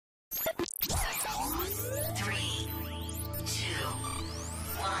Three, two,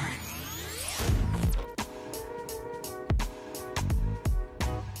 one.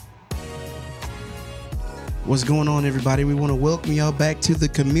 What's going on, everybody? We want to welcome y'all back to the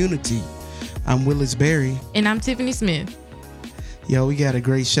community. I'm Willis Berry. And I'm Tiffany Smith. Yo, we got a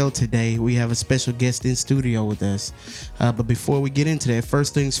great show today. We have a special guest in studio with us. But before we get into that,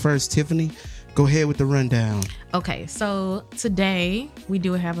 first things first, Tiffany, go ahead with the rundown. Okay, so today we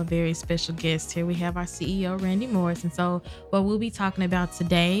do have a very special guest here. We have our CEO, Randy Morris. And so what we'll be talking about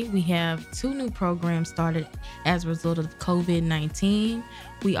today, we have 2 new programs started as a result of COVID-19.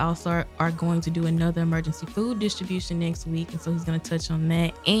 We also are going to do another emergency food distribution next week. And so he's going to touch on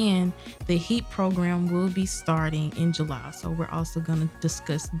that. And the HEAP program will be starting in July. So we're also going to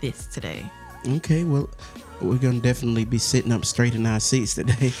discuss this today. Okay, well, we're going to definitely be sitting up straight in our seats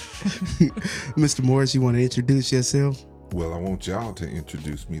today. Mr. Morris, you want to introduce yourself? Well, I want y'all to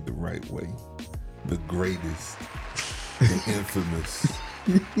introduce me the right way. The greatest, the infamous,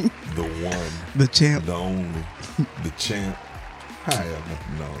 the one, the champ, the only, the champ. Hi,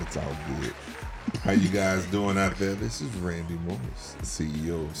 no, it's all good. How you guys doing out there? This is Randy Morris, the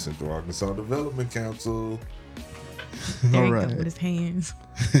CEO of Central Arkansas Development Council. There all he right. goes with his hands.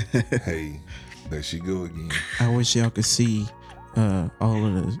 Hey, there she go again. I wish y'all could see all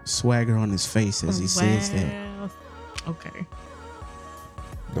of the swagger on his face as he says that. Okay.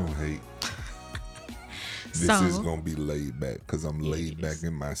 Don't hate. This is going to be laid back because I'm laid back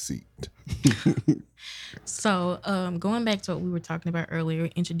in my seat. So going back to what we were talking about earlier,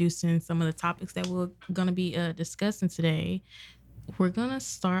 introducing some of the topics that we're going to be discussing today, we're going to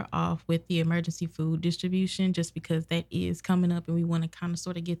start off with the emergency food distribution just because that is coming up and we want to kind of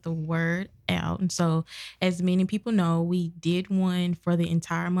sort of get the word out. And so as many people know, we did one for the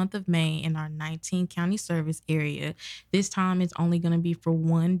entire month of May in our 19 county service area. This time it's only going to be for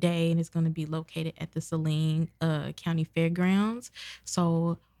one day and it's going to be located at the Saline County Fairgrounds.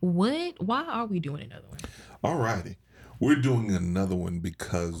 So why are we doing another one? All righty. We're doing another one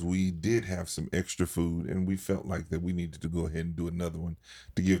because we did have some extra food and we felt like that we needed to go ahead and do another one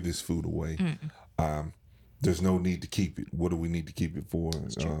to give this food away. There's no need to keep it. What do we need to keep it for?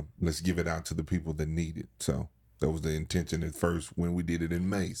 Let's give it out to the people that need it. So that was the intention at first when we did it in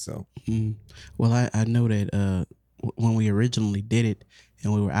May. So, Well, I know that when we originally did it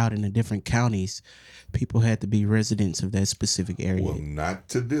and we were out in the different counties, people had to be residents of that specific area. Well, not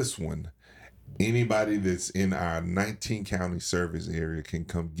to this one. Anybody that's in our 19 county service area can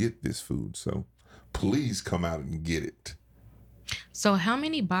come get this food. So please come out and get it. So how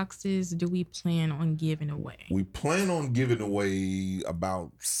many boxes do we plan on giving away? We plan on giving away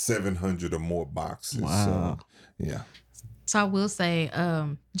about 700 or more boxes. Wow. So, yeah. So I will say,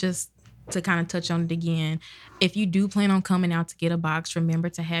 just to kind of touch on it again, if you do plan on coming out to get a box, remember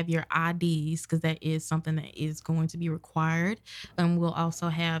to have your IDs because that is something that is going to be required. And we'll also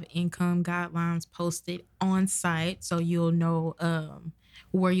have income guidelines posted on site so you'll know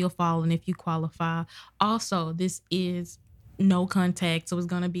where you'll fall and if you qualify. Also, this is no contact, so it's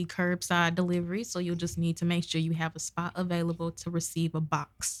going to be curbside delivery. So you'll just need to make sure you have a spot available to receive a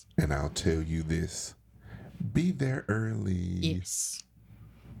box. And I'll tell you this, be there early. Yes.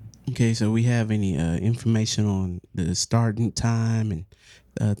 Okay, so we have any information on the starting time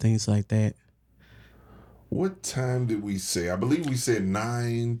and things like that? What time did we say? I believe we said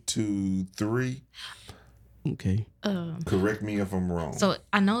 9 to 3. Okay. Correct me if I'm wrong. So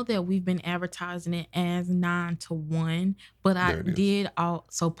I know that we've been advertising it as 9 to 1, but I did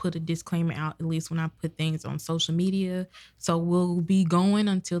also put a disclaimer out, at least when I put things on social media. So we'll be going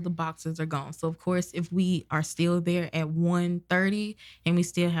until the boxes are gone. So of course, if we are still there at 1:30 and we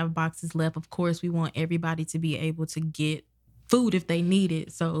still have boxes left, of course, we want everybody to be able to get food if they need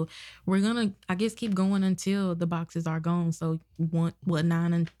it. So we're going to, I guess, keep going until the boxes are gone. So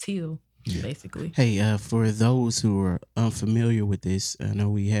 9 until. Yeah. Basically. Hey, for those who are unfamiliar with this, I know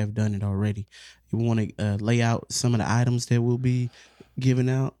we have done it already. You want to lay out some of the items that we'll be giving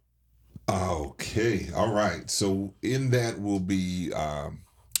out? Okay. All right. So in that will be a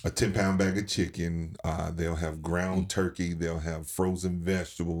 10-pound bag of chicken. They'll have ground turkey. They'll have frozen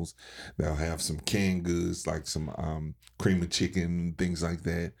vegetables. They'll have some canned goods like some cream of chicken, things like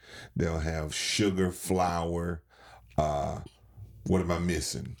that. They'll have sugar, flour. What am I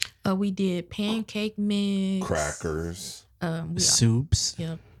missing? We did pancake mix, crackers, soups.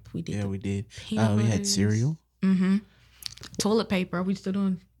 Yep, we did. Yeah, we did. We had cereal. Toilet paper. Are we still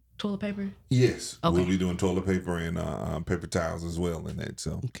doing toilet paper? Yes, okay. We'll be doing toilet paper and paper towels as well in that.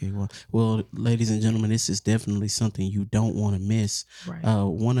 So okay, well, ladies and gentlemen, this is definitely something you don't want to miss. Right.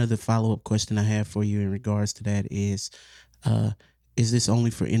 One other follow-up question I have for you in regards to that is, Is this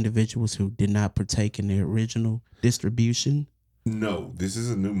only for individuals who did not partake in the original distribution? No, this is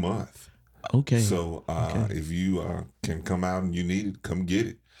a new month. Okay. So Okay. if you can come out and you need it, come get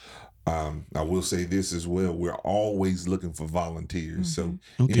it. I will say this as well. We're always looking for volunteers. So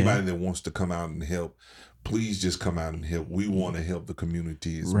Okay. anybody that wants to come out and help, please just come out and help. We want to help the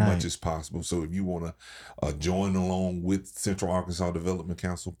community as much Right. as possible. So if you want to join along with Central Arkansas Development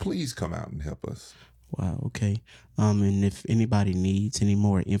Council, please come out and help us. Wow. Okay. And if anybody needs any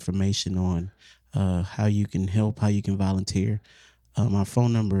more information on how you can help, how you can volunteer, our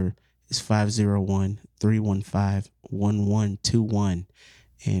phone number is 501-315-1121,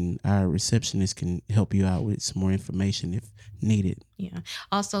 and our receptionist can help you out with some more information if needed. Yeah.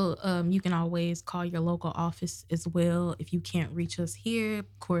 Also, you can always call your local office as well. If you can't reach us here,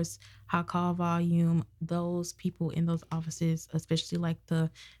 of course, high call volume, those people in those offices, especially like the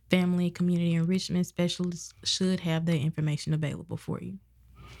family community enrichment specialists, should have that information available for you.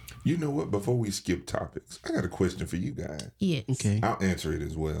 You know what? Before we skip topics, I got a question for you guys. Yes. Okay. I'll answer it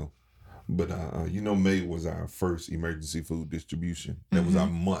as well. But May was our first emergency food distribution. That was our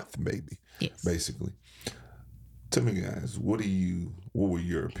month, baby. Yes. Basically. Tell me, guys, what were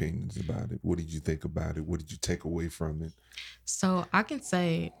your opinions about it? What did you think about it? What did you take away from it? So I can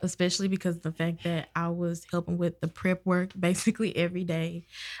say, especially because of the fact that I was helping with the prep work basically every day,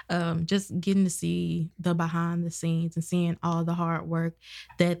 just getting to see the behind the scenes and seeing all the hard work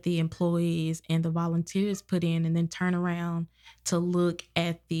that the employees and the volunteers put in, and then turn around to look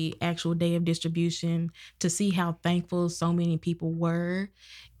at the actual day of distribution to see how thankful so many people were.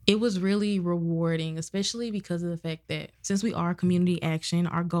 It was really rewarding, especially because of the fact that since we are community action,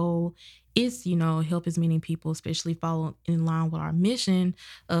 our goal is, help as many people, especially follow in line with our mission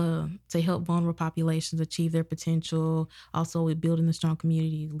to help vulnerable populations achieve their potential. Also, with building a strong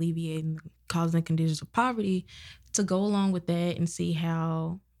community, alleviating the causing conditions of poverty. To go along with that and see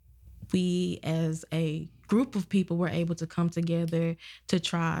how we as a group of people were able to come together to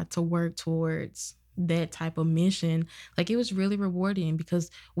try to work towards that type of mission, like it was really rewarding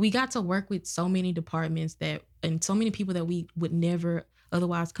because we got to work with so many departments that and so many people that we would never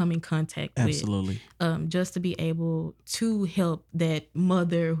otherwise come in contact Absolutely. with, just to be able to help that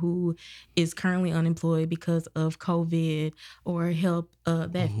mother who is currently unemployed because of COVID, or help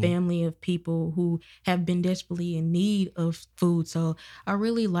that family of people who have been desperately in need of food. So I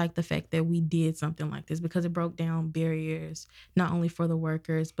really like the fact that we did something like this because it broke down barriers, not only for the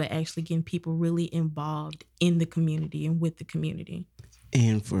workers, but actually getting people really involved in the community and with the community.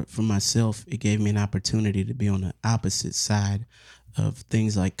 And for myself, it gave me an opportunity to be on the opposite side of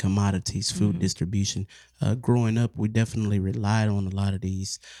things like commodities, food distribution. Growing up, we definitely relied on a lot of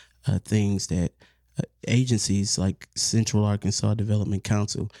these things that agencies like Central Arkansas Development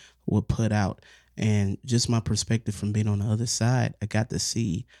Council would put out. And just my perspective from being on the other side, I got to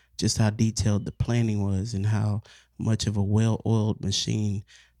see just how detailed the planning was and how much of a well-oiled machine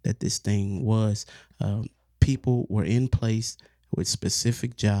that this thing was. People were in place with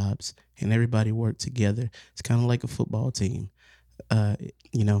specific jobs, and everybody worked together. It's kind of like a football team. Uh,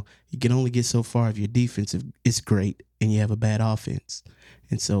 you can only get so far if your defense is great and you have a bad offense.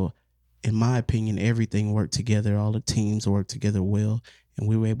 And so, in my opinion, everything worked together. All the teams worked together well, and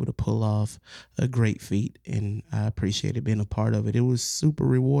we were able to pull off a great feat. And I appreciated being a part of it. It was super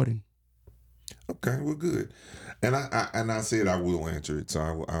rewarding. Okay, well, good. And I said I will answer it,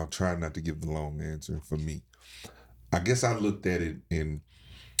 so I'll try not to give the long answer for me. I guess I looked at it in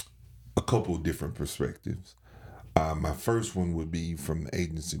a couple of different perspectives. My first one would be from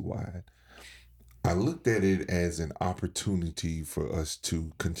agency wide. I looked at it as an opportunity for us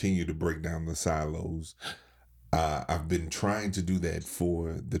to continue to break down the silos. I've been trying to do that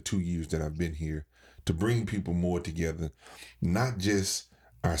for the 2 years that I've been here, to bring people more together, not just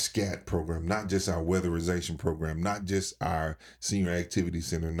our SCAT program, not just our weatherization program, not just our senior activity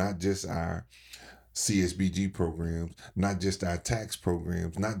center, not just our CSBG programs, not just our tax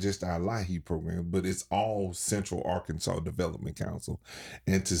programs, not just our LIHE program, but it's all Central Arkansas Development Council.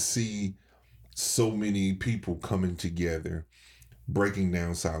 And to see so many people coming together, breaking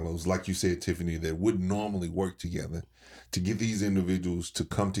down silos, like you said, Tiffany, that wouldn't normally work together, to get these individuals to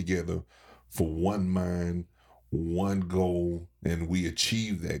come together for one mind, one goal, and we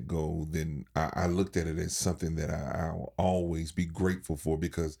achieve that goal, then I looked at it as something that I'll always be grateful for,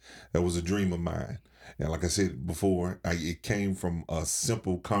 because that was a dream of mine. And like I said before, it came from a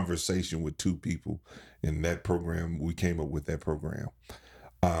simple conversation with two people in that program. We came up with that program.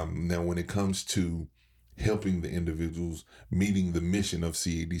 Now, when it comes to helping the individuals, meeting the mission of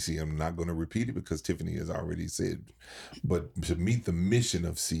CADC. I'm not going to repeat it because Tiffany has already said, but to meet the mission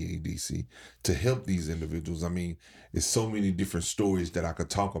of CADC, to help these individuals. I mean, it's so many different stories that I could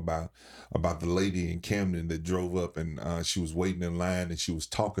talk about the lady in Camden that drove up and she was waiting in line and she was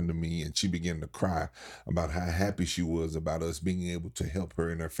talking to me and she began to cry about how happy she was about us being able to help her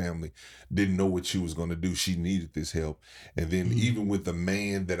and her family. Didn't know what she was going to do. She needed this help. And then even with the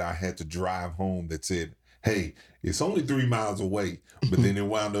man that I had to drive home that said, hey, it's only 3 miles away, but then it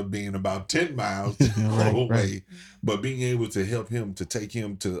wound up being about 10 miles away. Right. But being able to help him, to take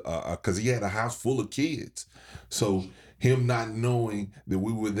him to, because he had a house full of kids. So him not knowing that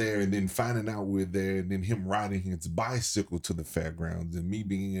we were there and then finding out we were there and then him riding his bicycle to the fairgrounds and me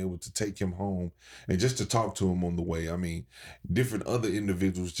being able to take him home and just to talk to him on the way. I mean, different other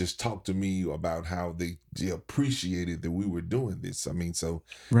individuals just talked to me about how they appreciated that we were doing this. I mean, so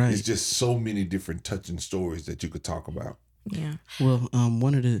Right. it's just so many different touching stories that you could talk about. Yeah. Well,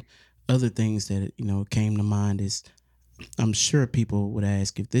 one of the other things that came to mind is, I'm sure people would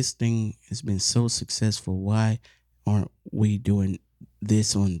ask, if this thing has been so successful, why aren't we doing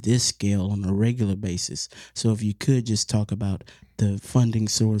this on this scale on a regular basis? So if you could just talk about the funding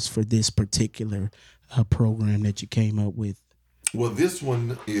source for this particular program that you came up with. Well, this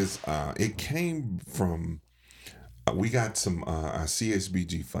one is, it came from, we got some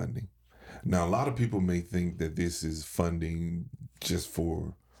CSBG funding. Now, a lot of people may think that this is funding just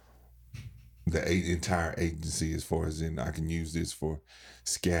for the entire agency, as far as in, I can use this for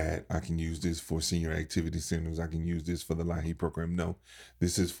SCAD, I can use this for senior activity centers, I can use this for the LAHI program. No,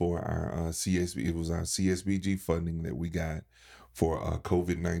 this is for our CSB. It was our CSBG funding that we got for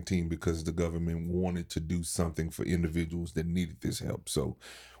COVID-19 because the government wanted to do something for individuals that needed this help. So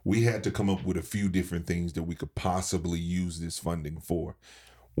we had to come up with a few different things that we could possibly use this funding for.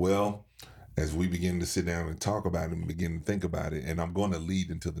 Well, as we begin to sit down and talk about it and begin to think about it, and I'm going to lead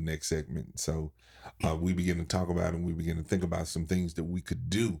into the next segment. So we begin to talk about it and we begin to think about some things that we could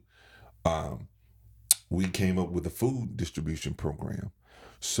do. We came up with a food distribution program.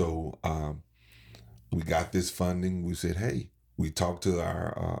 So we got this funding. We said, hey, we talked to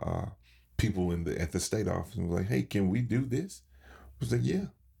our people at the state office and was like, hey, can we do this? I was like, yeah,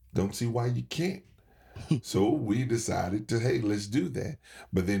 don't see why you can't. So we decided to, hey, let's do that.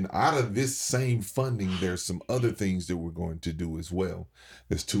 But then out of this same funding, there's some other things that we're going to do as well.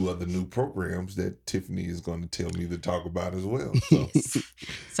 There's 2 other new programs that Tiffany is going to tell me to talk about as well.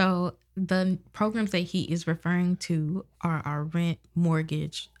 So the programs that he is referring to are our rent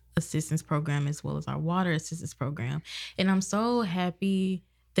mortgage assistance program as well as our water assistance program. And I'm so happy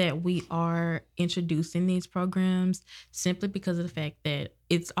that we are introducing these programs simply because of the fact that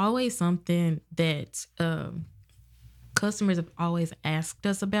it's always something that customers have always asked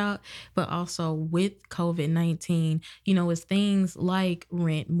us about, but also with COVID-19, it's things like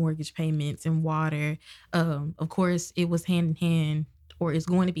rent, mortgage payments, and water. Of course, it was hand in hand, or is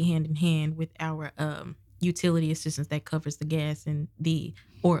going to be hand in hand with our utility assistance that covers the gas and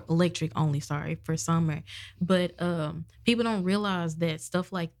or electric only, for summer. But people don't realize that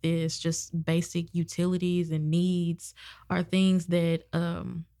stuff like this, just basic utilities and needs, are things that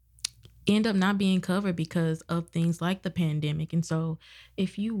end up not being covered because of things like the pandemic. And so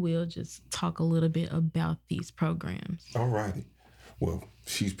if you will just talk a little bit about these programs. All righty. Well,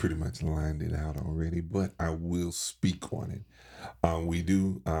 she's pretty much lined it out already, but I will speak on it. We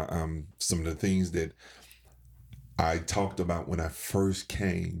do some of the things that I talked about when I first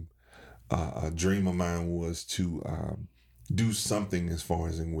came. A dream of mine was to do something as far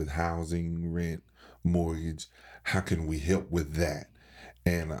as with housing, rent, mortgage. How can we help with that?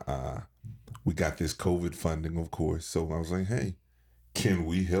 And we got this COVID funding, of course. So I was like, hey, can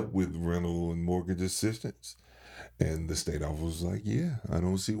we help with rental and mortgage assistance? And the state office was like, yeah, I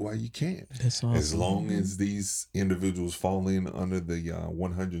don't see why you can't. That's awesome. As long as these individuals fall in under the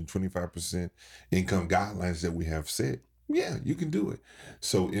 125% income guidelines that we have set, yeah, you can do it.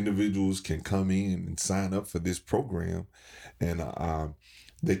 So individuals can come in and sign up for this program, and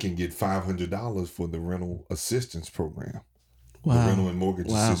they can get $500 for the rental assistance program. Wow. The rental and mortgage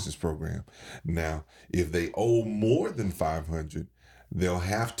assistance program. Now, if they owe more than $500, they'll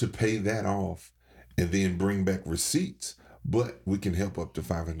have to pay that off and then bring back receipts. But we can help up to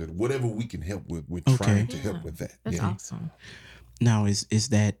 $500. Whatever we can help with, we're trying to help with that. That's awesome. Now, is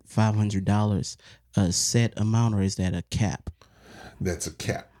that $500 a set amount, or is that a cap? That's a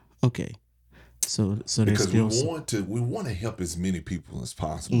cap. Okay. So there's because still we want to help as many people as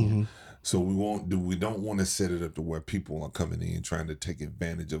possible. So we don't want to set it up to where people are coming in trying to take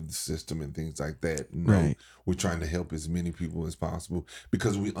advantage of the system and things like that. No, Right. we're trying to help as many people as possible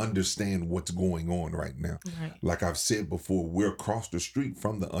because we understand what's going on right now. Right. Like I've said before, we're across the street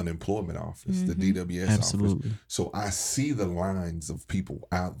from the unemployment office, the DWS office. Absolutely. So I see the lines of people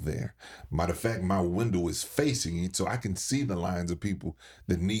out there. Matter of fact, my window is facing it, so I can see the lines of people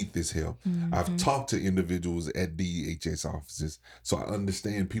that need this help. I've talked to individuals at DHS offices, so I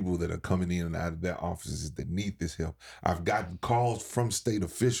understand people that are coming in and out of their offices that need this help. I've gotten calls from state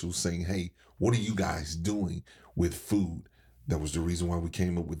officials saying, hey, what are you guys doing with food? That was the reason why we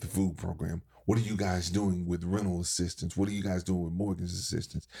came up with the food program. What are you guys doing with rental assistance? What are you guys doing with mortgage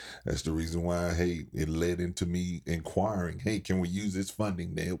assistance? That's the reason why, hey, it led into me inquiring, hey, can we use this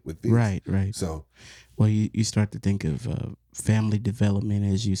funding to help with this? Right, right. So, Well, you start to think of family development,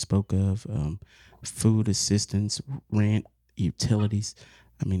 as you spoke of, food assistance, rent, utilities.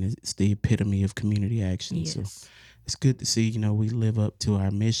 I mean, it's the epitome of community action. So Yes. it's good to see, we live up to our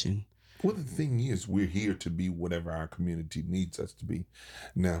mission. well, the thing is, we're here to be whatever our community needs us to be.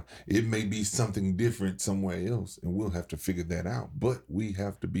 Now, it may be something different somewhere else, and we'll have to figure that out. But we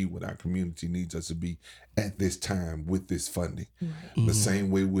have to be what our community needs us to be at this time with this funding. The same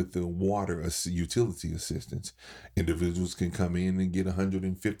way with the water utility assistance. Individuals can come in and get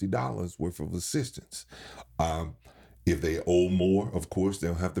 $150 worth of assistance. If they owe more, of course,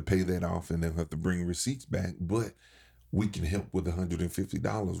 they'll have to pay that off and they'll have to bring receipts back. But we can help with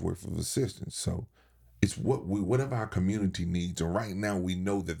 $150 worth of assistance. So it's whatever our community needs. And right now we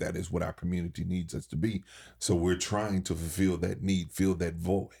know that is what our community needs us to be. So we're trying to fulfill that need, fill that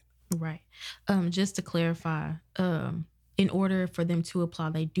void. Right. Just to clarify, in order for them to apply,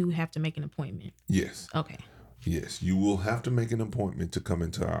 they do have to make an appointment. Yes. Okay. Yes, you will have to make an appointment to come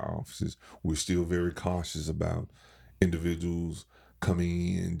into our offices. We're still very cautious about individuals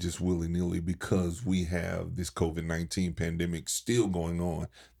coming in just willy-nilly because we have this COVID-19 pandemic still going on.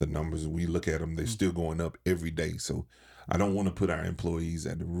 The numbers, we look at them, they're still going up every day. So I don't want to put our employees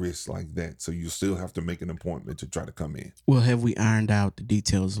at risk like that. So you still have to make an appointment to try to come in. Well, have we ironed out the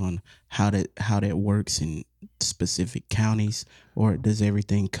details on how that works in specific counties, or does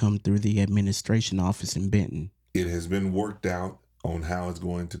everything come through the administration office in Benton? It has been worked out on how it's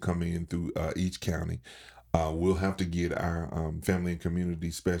going to come in through each county. We'll have to get our family and community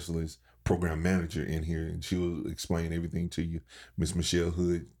specialist program manager in here, and she'll explain everything to you. Miss Michelle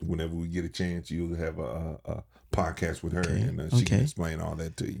Hood, whenever we get a chance, you'll have a podcast with her, and she can explain all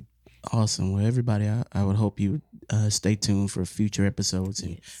that to you. Awesome. Well, everybody, I would hope you stay tuned for future episodes,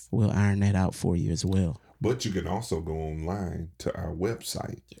 and we'll iron that out for you as well. But you can also go online to our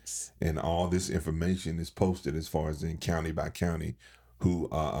website, and all this information is posted as far as in county by county, who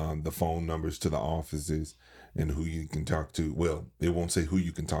the phone numbers to the offices and who you can talk to. Well, it won't say who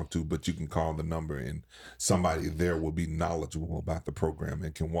you can talk to, but you can call the number and somebody there will be knowledgeable about the program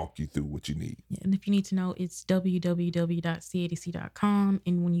and can walk you through what you need. And if you need to know, it's www.cadc.com.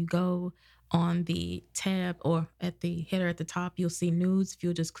 And when you go on the tab or at the header at the top, you'll see news. If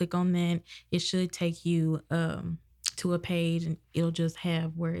you'll just click on that, it should take you to a page, and it'll just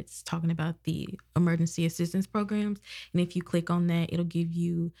have where it's talking about the emergency assistance programs. And if you click on that, it'll give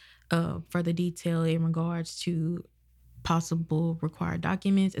you further detail in regards to possible required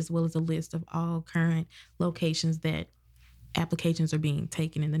documents, as well as a list of all current locations that applications are being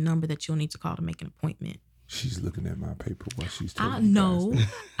taken and the number that you'll need to call to make an appointment. She's looking at my paper while she's I telling you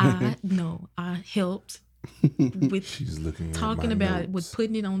guys that. know. I helped with She's looking talking at my about notes. it, with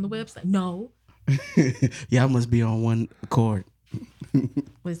putting it on the website. No. Y'all must be on one accord.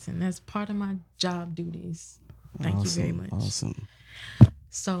 Listen, that's part of my job duties. Thank you very much. Awesome.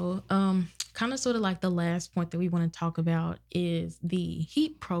 So, kind of sort of like the last point that we want to talk about is the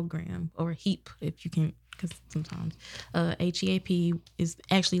HEAP program, or HEAP, if you can, because sometimes HEAP is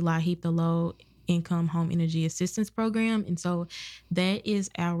actually LIHEAP, the Low Income Home Energy Assistance Program. And so that is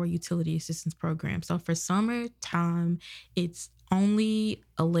our utility assistance program. So for summertime, it's only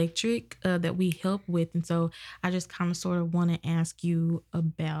electric that we help with. And so I just kind of sort of want to ask you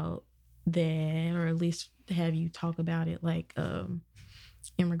about that, or at least have you talk about it, like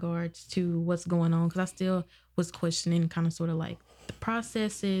in regards to what's going on, because I still was questioning kind of sort of like the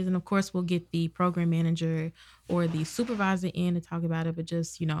processes. And of course, we'll get the program manager or the supervisor in to talk about it. But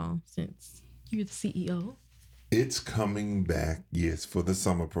just, since you're the CEO. It's coming back, yes, for the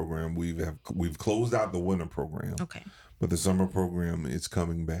summer program. We've closed out the winter program. Okay. But the summer program is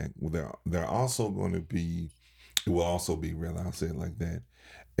coming back. They're also going to be, it will also be, rather, I'll say it like that,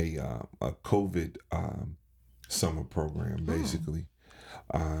 a COVID summer program, basically.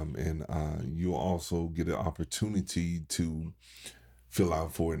 And you'll also get an opportunity to fill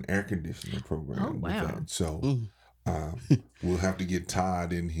out for an air conditioning program. Oh, wow. With that. So Mm. we'll have to get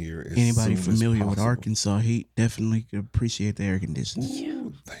Todd in here. As Anybody soon familiar as with possible. Arkansas heat definitely could appreciate the air conditioning.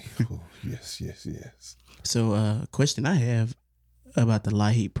 Ooh, thankful. Yes. So, question I have about the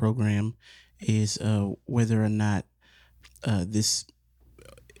light heat program is whether or not this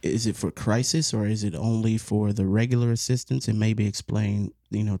is it for crisis or is it only for the regular assistance, and maybe explain,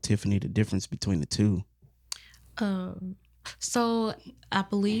 Tiffany, the difference between the two. So I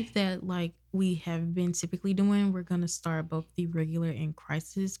believe that like we have been typically doing, we're going to start both the regular and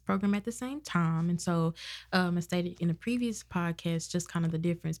crisis program at the same time. And so I stated in a previous podcast, just kind of the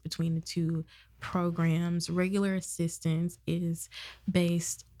difference between the two programs. Regular assistance is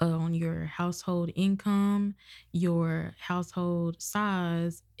based on your household income, your household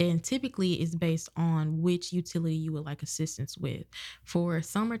size, and typically is based on which utility you would like assistance with. For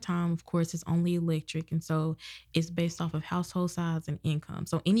summertime, of course, it's only electric. And so it's based off of household size and income.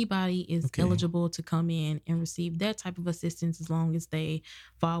 So anybody is eligible to come in and receive that type of assistance as long as they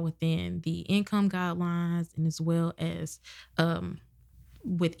fall within the income guidelines, and as well as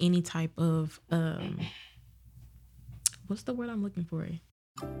with any type of what's the word I'm looking for?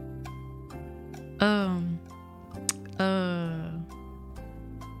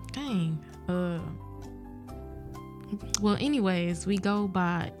 Well, anyways, we go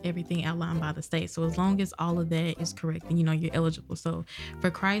by everything outlined by the state. So as long as all of that is correct, then you're eligible. So for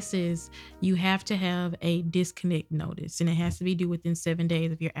crisis, you have to have a disconnect notice, and it has to be due within 7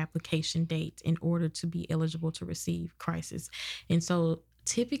 days of your application date in order to be eligible to receive crisis. And so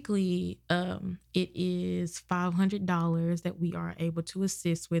typically it is $500 that we are able to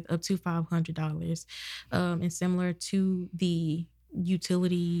assist with, up to $500, and similar to the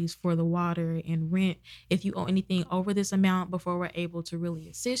utilities for the water and rent, if you owe anything over this amount before we're able to really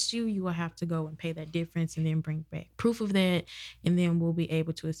assist you, you will have to go and pay that difference and then bring back proof of that, and then we'll be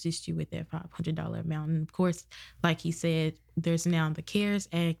able to assist you with that $500 amount. And of course, like he said, there's now the CARES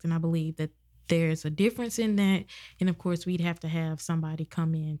Act, and I believe that there's a difference in that. And of course, we'd have to have somebody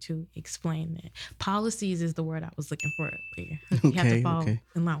come in to explain that. Policies is the word I was looking for earlier. You have to fall in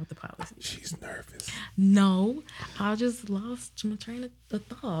line with the policies. She's nervous. No, I just lost my train of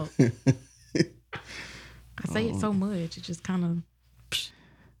thought. I say it so much, it just kind of...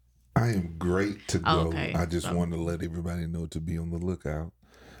 I am great to go. Okay, I just want to let everybody know to be on the lookout.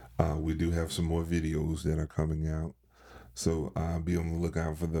 We do have some more videos that are coming out. So be on the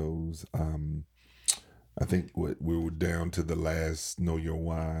lookout for those. I think we were down to the last Know Your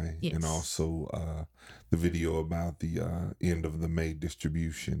Why, Yes. and also the video about the end of the May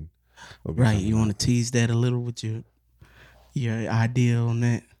distribution. Right, you want to tease that a little with your idea on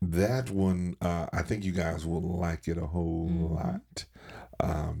that? That one, I think you guys will like it a whole lot.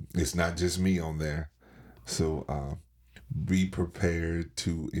 It's not just me on there. So be prepared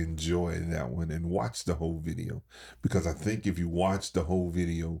to enjoy that one and watch the whole video, because I think if you watch the whole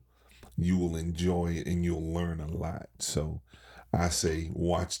video, you will enjoy it and you'll learn a lot. So I say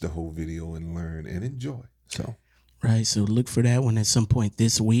watch the whole video and learn and enjoy. So right, so look for that one at some point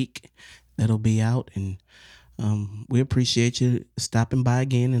this week. That'll be out, and we appreciate you stopping by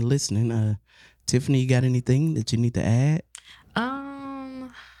again and listening. Tiffany, you got anything that you need to add?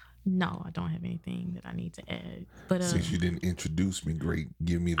 No, I don't have anything that I need to add. But since you didn't introduce me,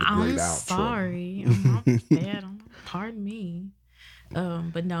 give me the great I'm outro. Sorry, I'm not bad. Pardon me.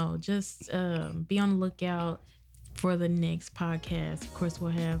 But no, just be on the lookout for the next podcast. Of course, we'll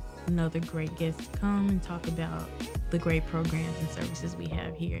have another great guest come and talk about the great programs and services we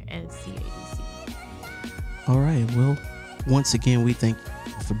have here at CADC. All right. Well, once again, we thank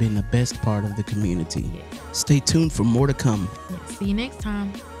you for being the best part of the community. Yeah. Stay tuned for more to come. Yeah. See you next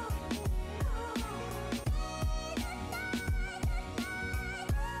time.